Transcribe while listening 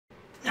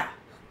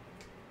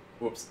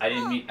Oops, I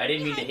didn't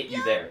mean to hit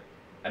you there.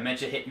 I meant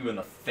to hit you in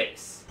the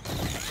face.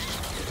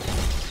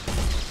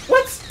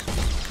 What?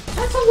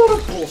 That's a load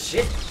of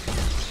bullshit.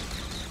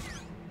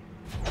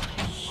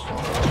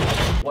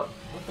 What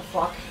the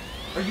fuck?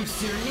 Are you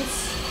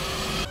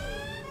serious?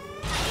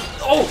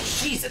 Oh,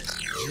 Jesus!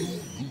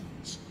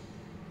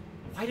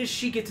 Why does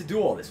she get to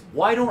do all this?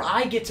 Why don't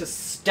I get to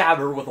stab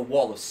her with a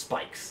wall of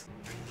spikes?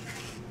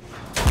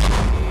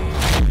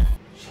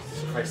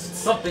 Jesus Christ, it's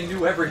something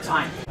new every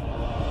time.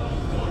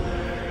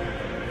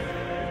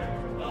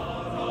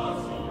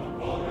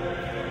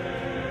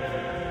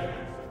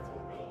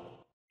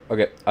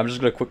 Okay, I'm just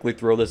gonna quickly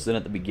throw this in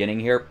at the beginning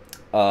here.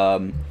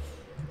 The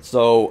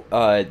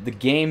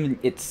game,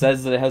 it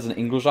says that it has an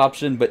English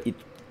option, but it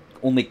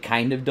only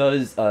kind of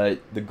does.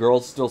 The girl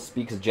still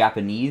speaks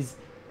Japanese.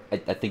 I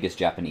think it's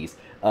Japanese.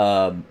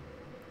 Forgive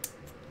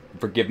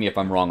me if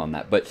I'm wrong on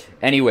that. But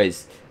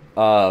anyways,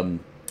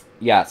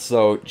 yeah,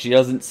 so she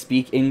doesn't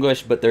speak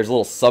English, but there's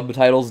little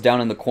subtitles down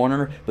in the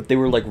corner, but they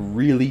were like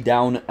really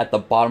down at the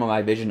bottom of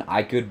my vision.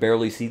 I could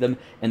barely see them,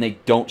 and they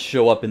don't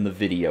show up in the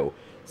video.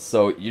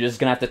 So you're just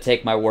gonna have to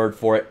take my word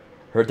for it.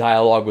 Her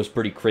dialogue was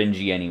pretty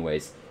cringy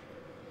anyways.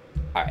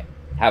 Alright,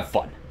 have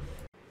fun.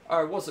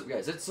 Alright, what's up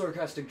guys? It's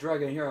Sarcastic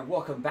Dragon here, and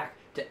welcome back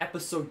to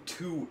episode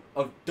 2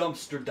 of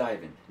Dumpster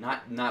Diving.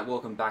 Not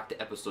welcome back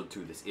to episode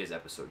 2, this is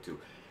episode 2.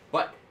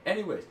 But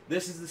anyways,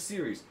 this is the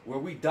series where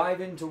we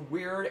dive into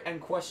weird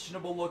and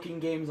questionable looking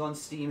games on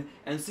Steam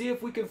and see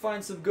if we can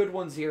find some good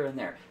ones here and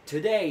there.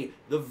 Today,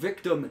 the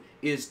victim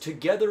is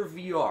Together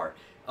VR.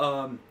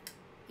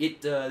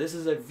 This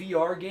is a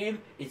VR game.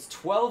 It's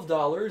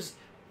 $12.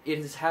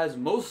 It has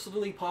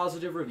mostly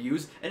positive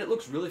reviews, and it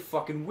looks really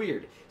fucking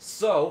weird.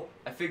 So,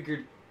 I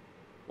figured,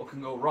 what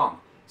can go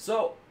wrong?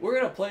 So, we're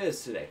gonna play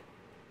this today.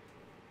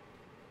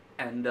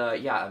 And,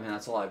 yeah, I mean,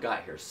 that's all I've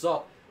got here.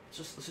 So,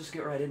 let's just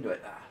get right into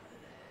it.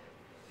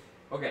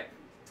 Okay,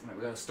 alright,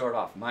 we gotta start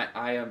off.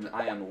 I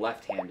am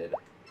left-handed.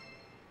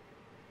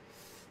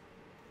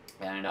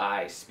 And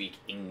I speak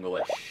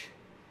English.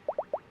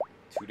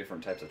 2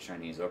 different types of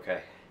Chinese,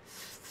 okay.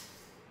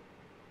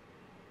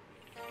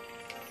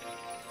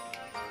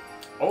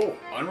 Oh,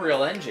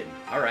 Unreal Engine.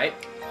 Alright.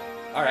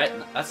 Alright,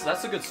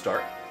 that's a good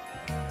start.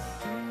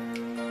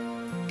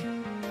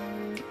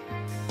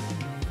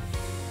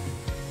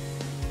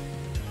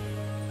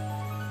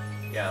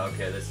 Yeah,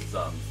 okay, this is,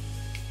 hang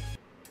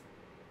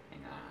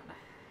on.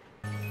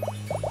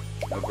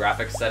 No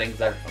graphics settings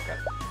there? Okay.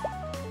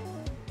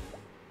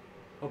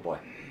 Oh boy.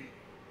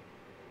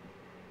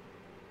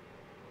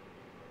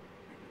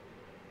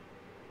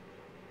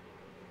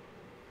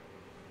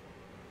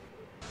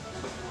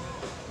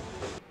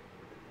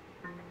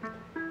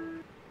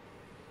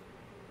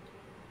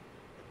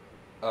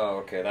 Oh,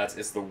 okay,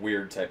 it's the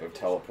weird type of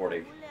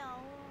teleporting.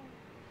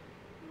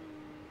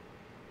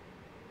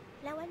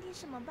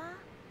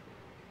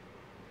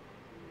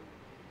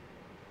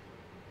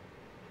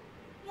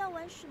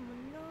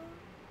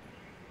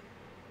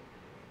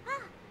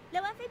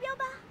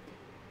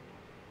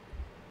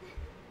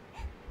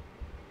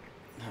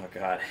 Oh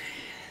god.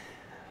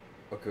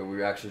 Okay,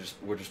 we're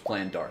just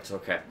playing darts.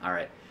 Okay,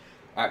 alright.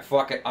 Alright,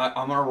 fuck it.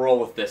 I'm gonna roll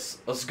with this.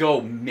 Let's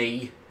go,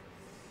 me.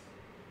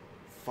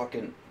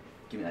 Fucking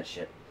give me that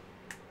shit.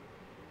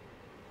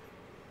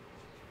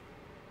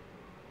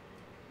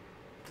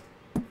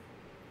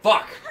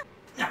 Fuck!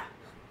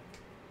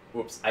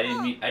 Whoops, I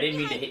didn't mean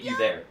to hit you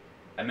there.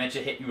 I meant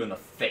to hit you in the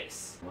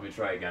face. Let me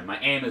try again. My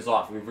aim is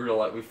off. We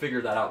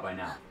figured that out by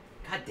now.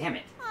 God damn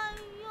it.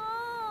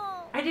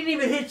 I didn't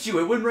even hit you.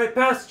 It went right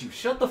past you.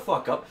 Shut the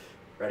fuck up.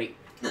 Ready?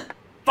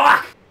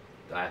 Fuck!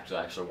 Do I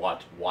actually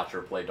watch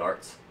her play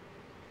darts?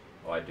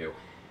 Oh, I do.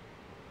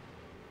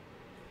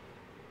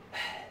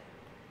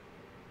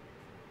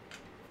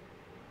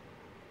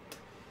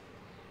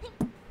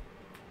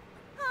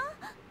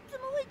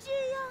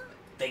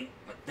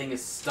 My thing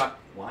is stuck.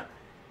 What?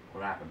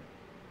 What happened?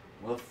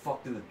 Where the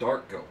fuck did the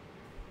dart go?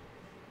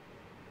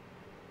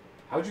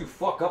 How'd you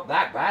fuck up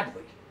that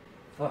badly?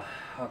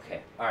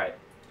 Okay, alright.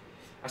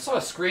 I saw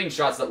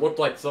screenshots that looked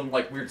like some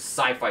weird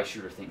sci-fi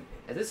shooter thing.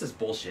 This is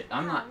bullshit.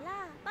 I'm not...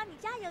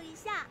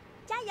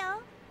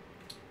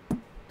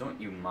 Don't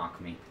you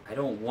mock me. I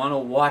don't want to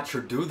watch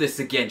her do this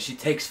again. She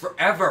takes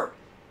forever.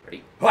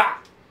 Ready?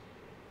 Ha!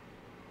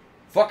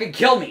 Fucking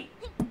kill me!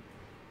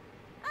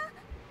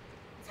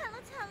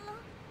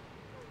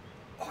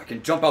 Oh, I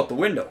can jump out the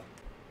window.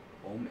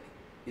 Home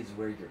is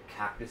where your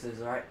cactus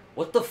is, alright?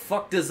 What the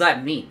fuck does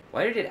that mean?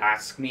 Why did it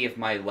ask me if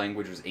my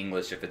language was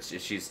English if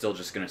she's still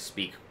just gonna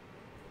speak,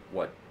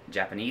 what,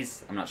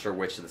 Japanese? I'm not sure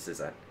which this is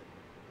at.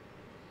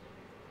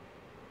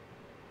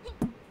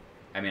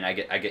 I mean, I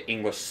get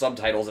English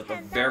subtitles at the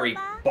very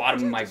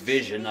bottom of my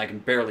vision. I can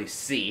barely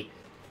see.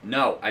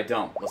 No, I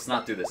don't. Let's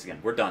not do this again.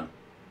 We're done.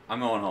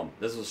 I'm going home.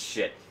 This was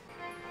shit.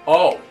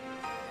 Oh!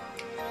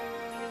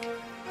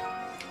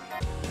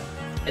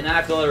 And then I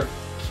have to let her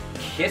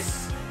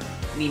kiss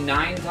me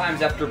 9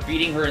 times after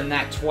beating her in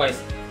that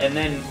twice, and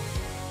then...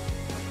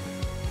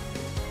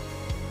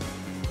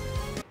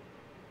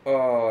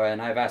 Oh,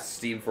 and I've asked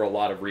Steam for a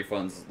lot of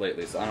refunds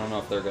lately, so I don't know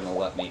if they're gonna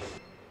let me.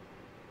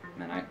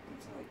 Man, I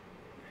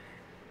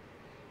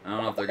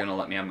don't know if they're gonna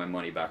let me have my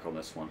money back on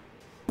this one.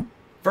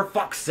 For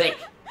fuck's sake!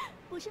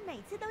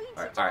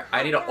 Alright,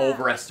 I need to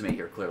overestimate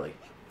here, clearly.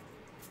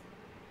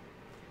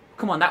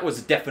 Come on, that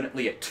was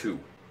definitely a 2.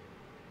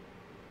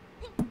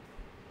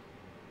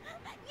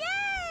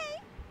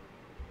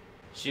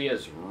 She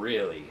is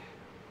really,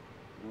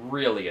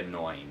 really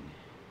annoying.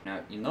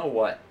 Now, you know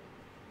what?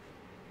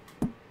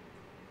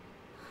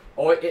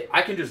 Oh,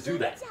 I can just do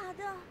that.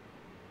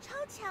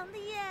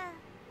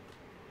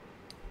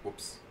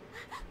 Whoops.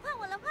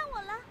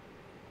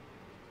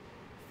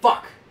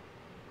 Fuck!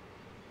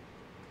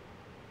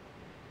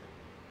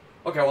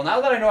 Okay, well now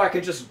that I know I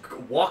can just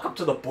walk up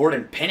to the board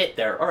and pin it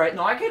there. Alright,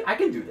 no, I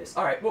can do this.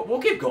 Alright,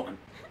 we'll keep going.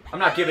 I'm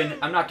not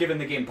giving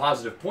the game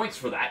positive points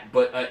for that,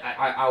 but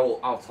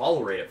I'll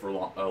tolerate it for a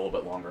little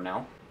bit longer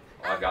now.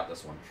 Oh, I got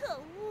this one.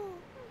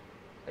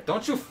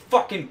 Don't you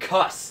fucking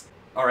cuss!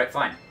 Alright,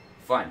 fine.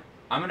 Fine.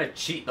 I'm gonna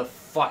cheat the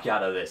fuck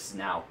out of this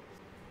now.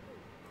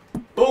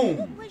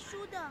 Boom!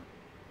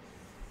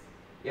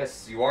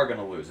 Yes, you are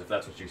gonna lose, if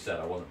that's what you said.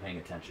 I wasn't paying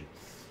attention.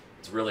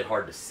 It's really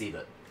hard to see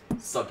the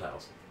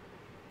subtitles.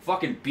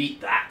 Fucking beat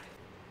that!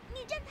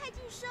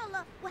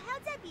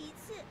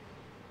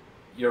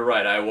 You're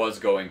right, I was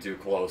going too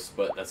close,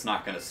 but that's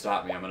not gonna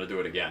stop me. I'm gonna do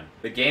it again.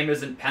 The game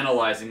isn't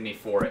penalizing me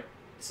for it,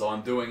 so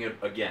I'm doing it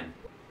again.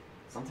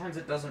 Sometimes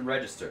it doesn't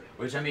register,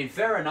 which, I mean,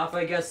 fair enough,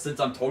 I guess, since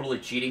I'm totally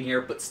cheating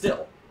here, but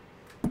still.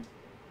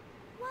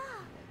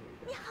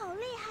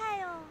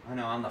 I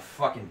know, I'm the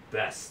fucking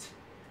best.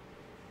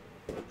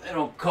 They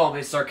don't call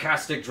me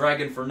Sarcastic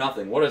Dragon for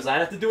nothing. What does that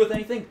have to do with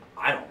anything?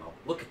 I don't know.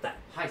 Look at that.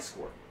 High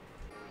score.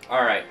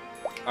 Alright.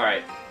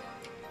 Alright.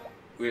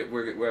 We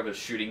have a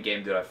shooting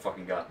game, dude. I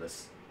fucking got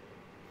this.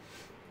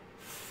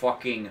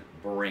 Fucking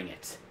bring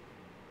it.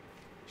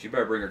 She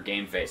better bring her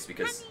game face,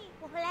 because...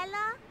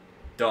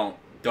 Don't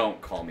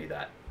call me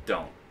that.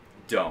 Don't.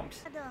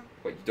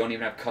 Wait, you don't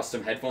even have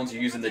custom headphones?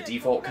 You're using the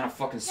default? What kind of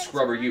fucking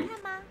scrub are you?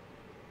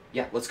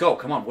 Yeah, let's go.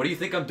 Come on. What do you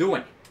think I'm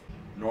doing?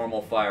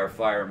 Normal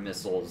fire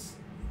missiles.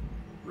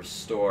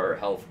 Restore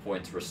health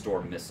points,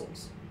 restore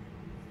missiles.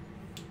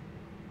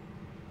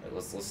 Right,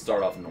 let's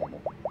start off normal.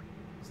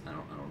 I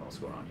don't know what's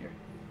going on here.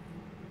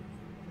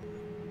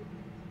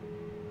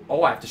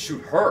 Oh, I have to shoot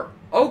her.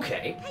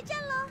 Okay.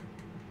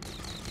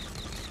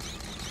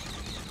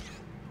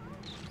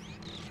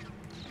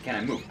 Can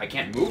I move? I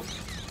can't move?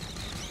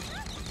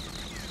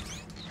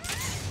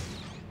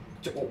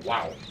 Oh,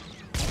 wow.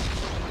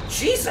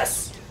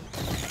 Jesus!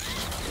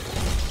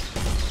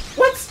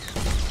 What?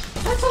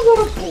 That's a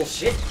load of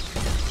bullshit.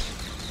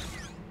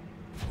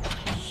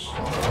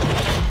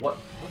 What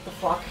the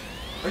fuck?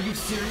 Are you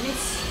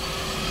serious?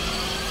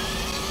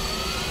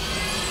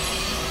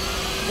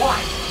 Why?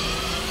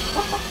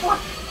 What the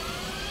fuck?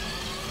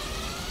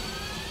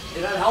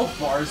 It had health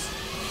bars.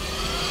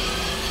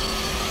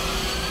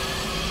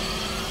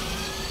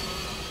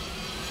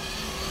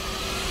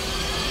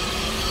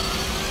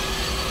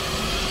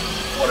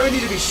 What do I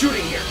need to be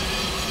shooting here?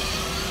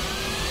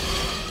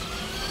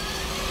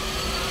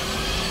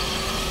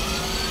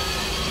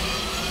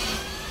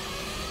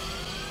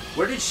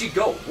 Where did she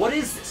go? What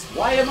is this?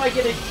 Why am I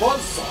getting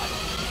buzzsawed?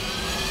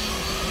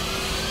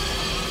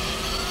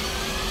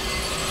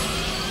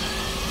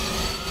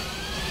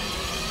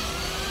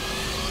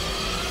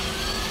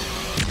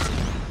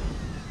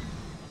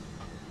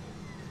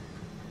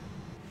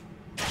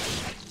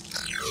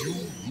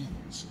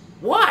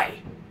 Why?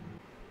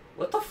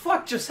 What the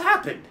fuck just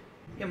happened?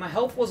 Yeah, my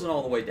health wasn't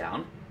all the way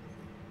down.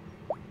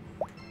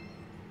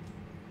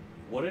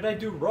 What did I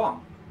do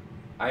wrong?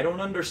 I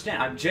don't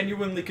understand. I'm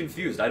genuinely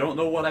confused. I don't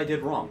know what I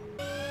did wrong.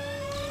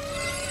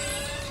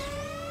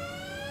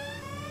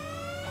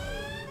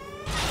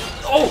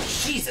 Oh,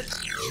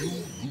 Jesus!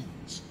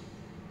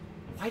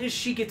 Why does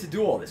she get to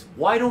do all this?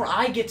 Why don't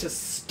I get to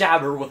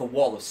stab her with a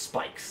wall of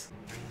spikes?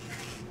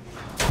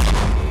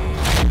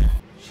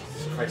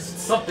 Jesus Christ,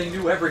 it's something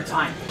new every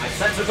time. My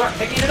senses aren't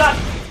picking it up!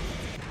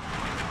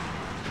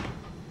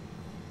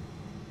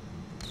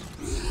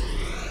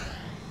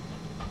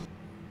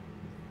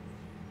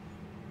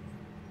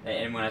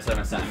 And when I say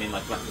my sense, I mean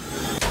like I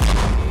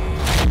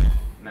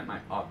meant my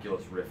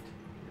Oculus Rift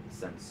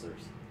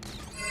sensors.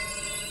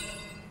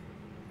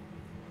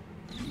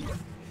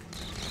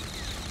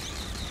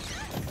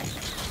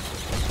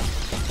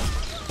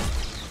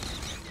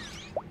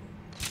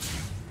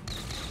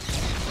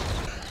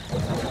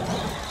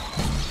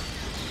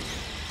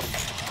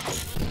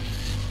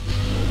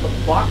 What the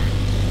fuck?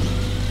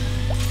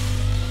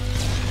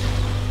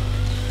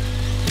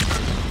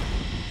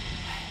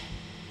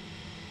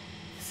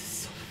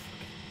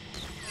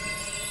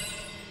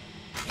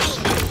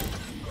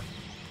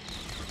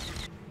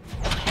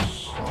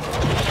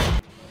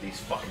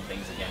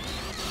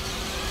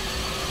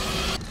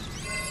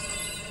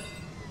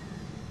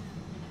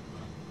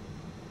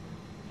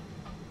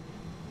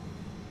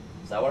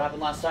 Is that what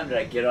happened last time? Did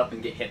I get up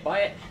and get hit by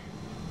it?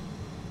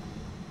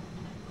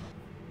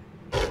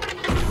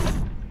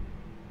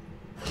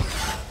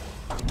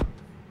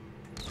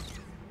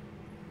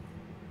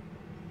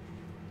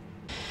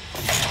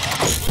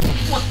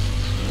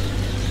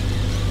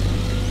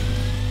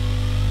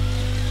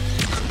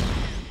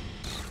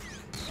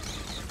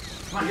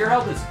 your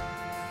health is...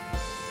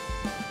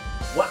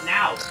 What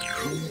now?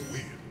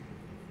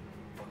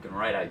 Fucking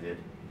right I did.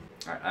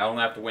 Alright, I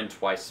only have to win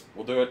twice.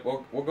 We'll do it.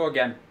 We'll go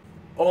again.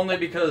 Only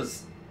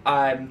because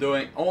I'm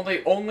doing...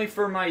 Only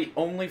for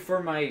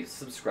my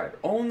subscriber.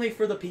 Only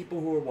for the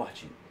people who are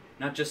watching.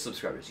 Not just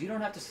subscribers. You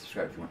don't have to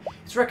subscribe if you want.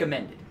 It's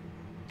recommended.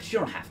 But you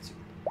don't have to.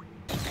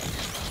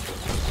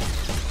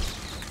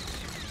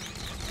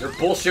 Your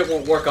bullshit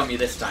won't work on me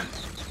this time.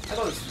 I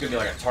thought this was gonna be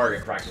like a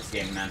target practice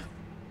game, man.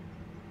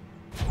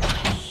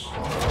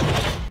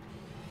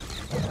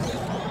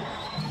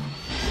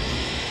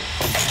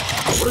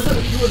 What does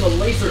it do in the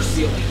laser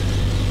ceiling?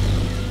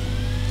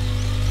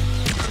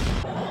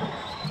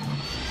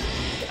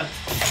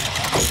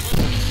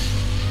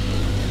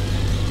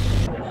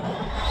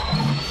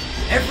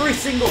 Every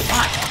single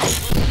time.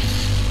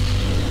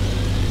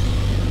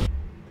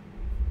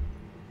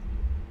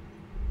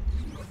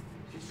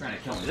 She's trying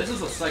to kill me. This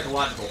is a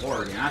psychological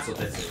horror game. That's what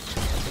this is.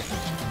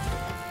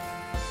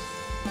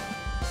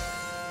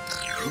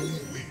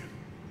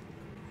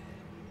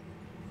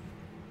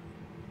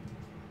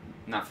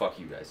 Not fuck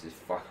you guys, just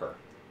fuck her.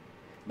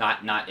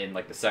 Not in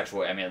like the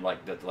sexual way. I mean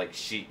like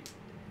she.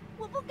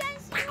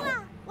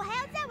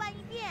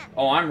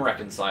 Oh, I'm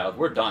reconciled.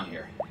 We're done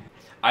here.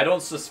 I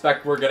don't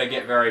suspect we're gonna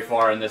get very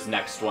far in this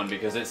next one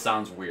because it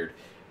sounds weird.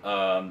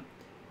 We're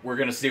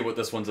gonna see what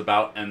this one's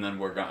about, and then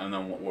we're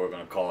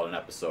gonna call it an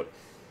episode.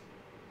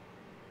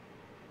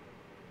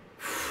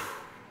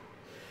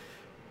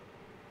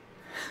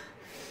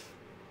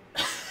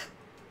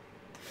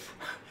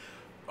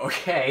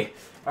 Okay.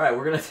 All right,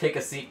 we're gonna take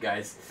a seat,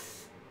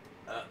 guys.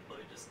 Let me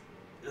just.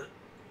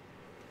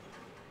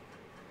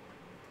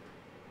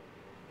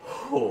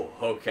 Oh,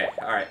 okay.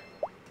 All right.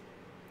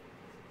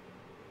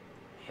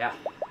 Yeah.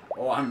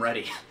 Oh, I'm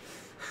ready.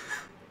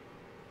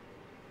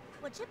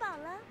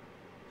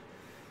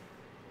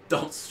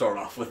 Don't start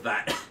off with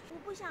that.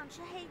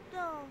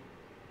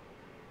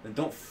 Then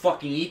don't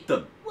fucking eat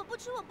them.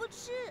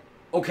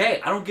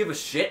 Okay, I don't give a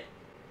shit.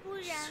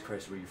 Jesus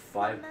Christ, were you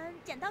 5?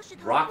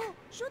 Rock?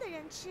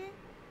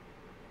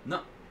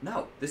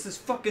 No, this is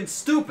fucking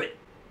stupid.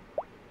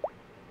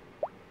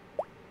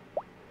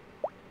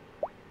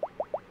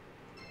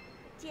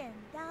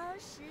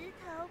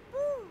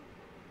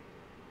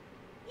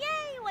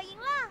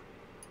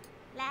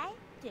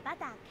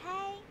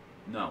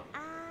 No.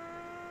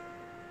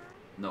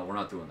 No, we're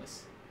not doing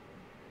this.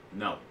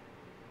 No.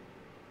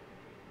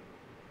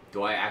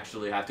 Do I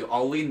actually have to?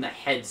 I'll lean the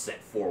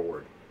headset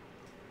forward.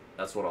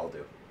 That's what I'll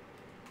do.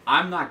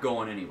 I'm not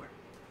going anywhere.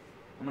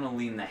 I'm gonna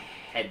lean the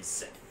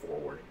headset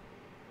forward.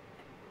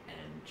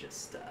 And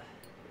just, there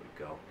we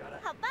go. Gotta...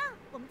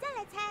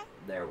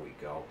 There we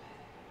go.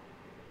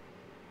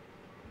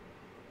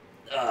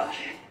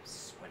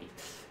 Sweaty.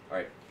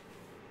 Alright.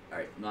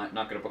 Alright, not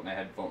gonna put my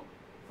headphones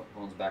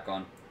back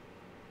on.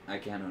 I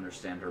can't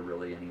understand her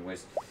really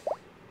anyways.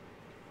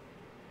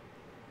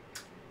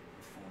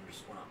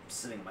 When I'm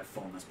sitting on my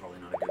phone, that's probably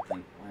not a good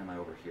thing. Why am I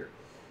over here?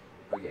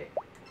 Okay.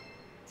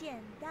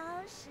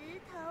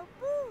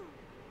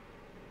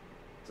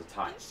 It's a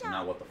tie. So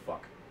now what the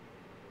fuck?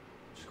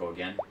 Just go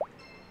again?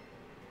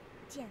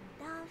 Should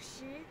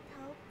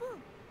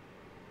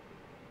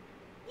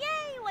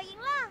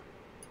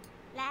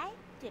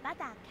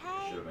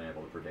have been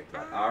able to predict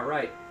that.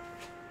 Alright.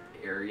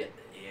 Here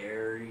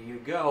you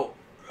go.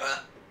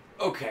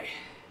 Okay.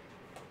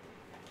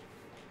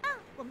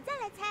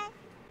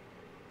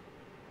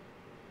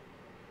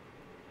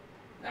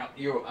 Now,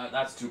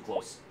 that's too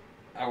close.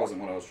 That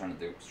wasn't what I was trying to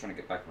do. I was trying to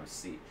get back to my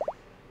seat.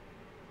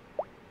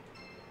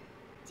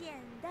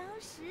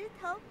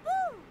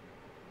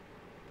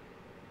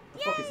 The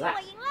fuck is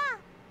that?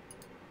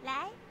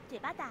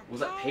 Was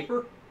that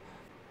paper?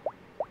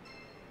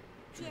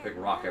 It's a big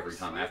rock every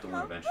time. I have to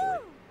win eventually.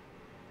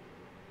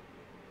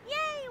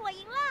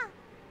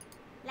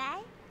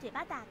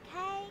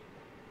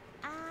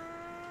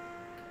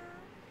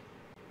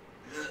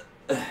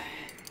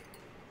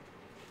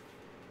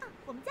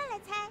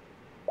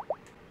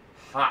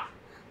 Ha!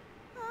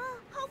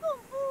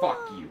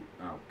 Fuck you.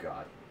 Oh,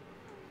 God.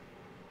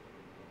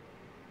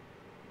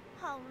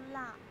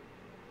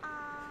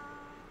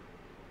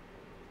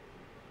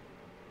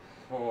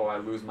 Oh, I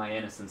lose my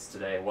innocence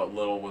today. What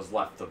little was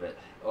left of it.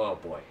 Oh,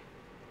 boy.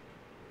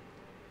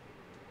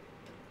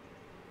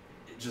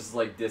 It just,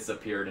 like,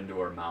 disappeared into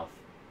her mouth.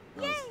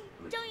 It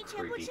was really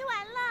creepy.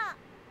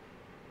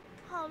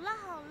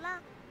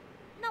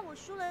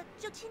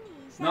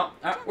 No,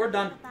 we're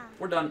done.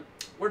 We're done.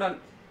 We're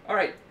done.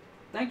 Alright.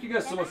 Thank you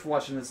guys so much for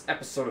watching this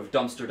episode of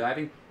Dumpster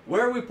Diving.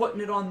 Where are we putting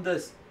it on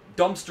this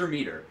dumpster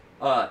meter?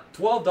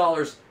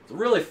 $12. It's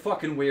really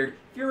fucking weird.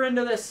 If you're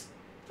into this,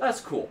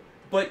 that's cool.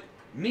 But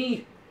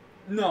me,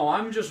 no,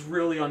 I'm just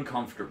really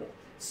uncomfortable.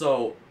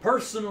 So,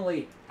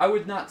 personally, I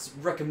would not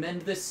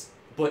recommend this,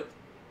 but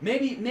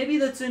maybe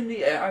that's in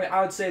the... I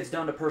would say it's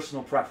down to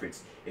personal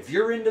preference. If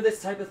you're into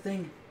this type of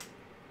thing,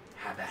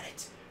 have at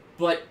it.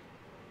 But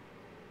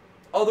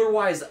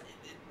otherwise,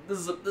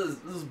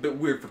 this is a bit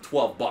weird for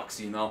 12 bucks,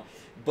 you know.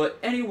 But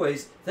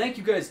anyways, thank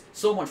you guys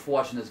so much for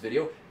watching this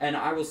video, and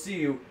I will see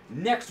you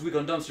next week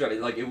on Dumpster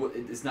Diving. Like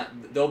it's not,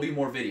 there'll be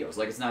more videos.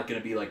 Like it's not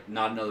gonna be like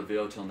not another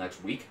video till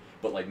next week,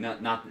 but like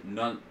not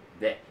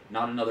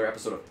another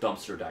episode of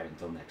Dumpster Diving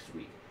till next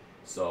week.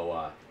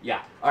 So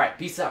yeah, all right,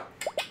 peace out.